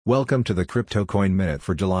Welcome to the Crypto Coin Minute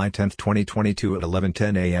for July 10, 2022 at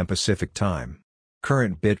 11:10 a.m. Pacific Time.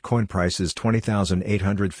 Current Bitcoin price is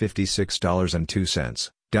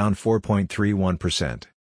 $20,856.02, down 4.31%.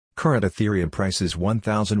 Current Ethereum price is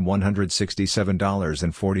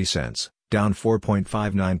 $1,167.40, down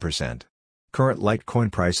 4.59%. Current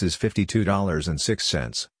Litecoin price is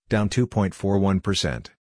 $52.06, down 2.41%.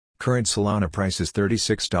 Current Solana price is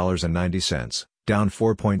 $36.90, down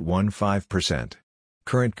 4.15%.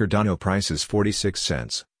 Current Cardano price is 46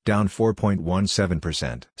 cents, down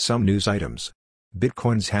 4.17%. Some news items.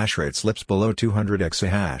 Bitcoin's hash rate slips below 200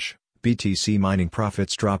 exahash, BTC mining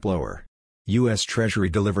profits drop lower. U.S. Treasury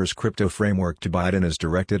delivers crypto framework to Biden as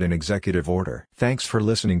directed in executive order. Thanks for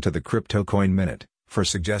listening to the Crypto Coin Minute. For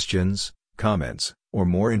suggestions, comments, or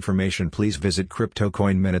more information, please visit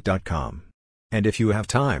CryptoCoinMinute.com. And if you have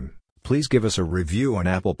time, please give us a review on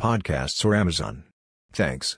Apple Podcasts or Amazon. Thanks.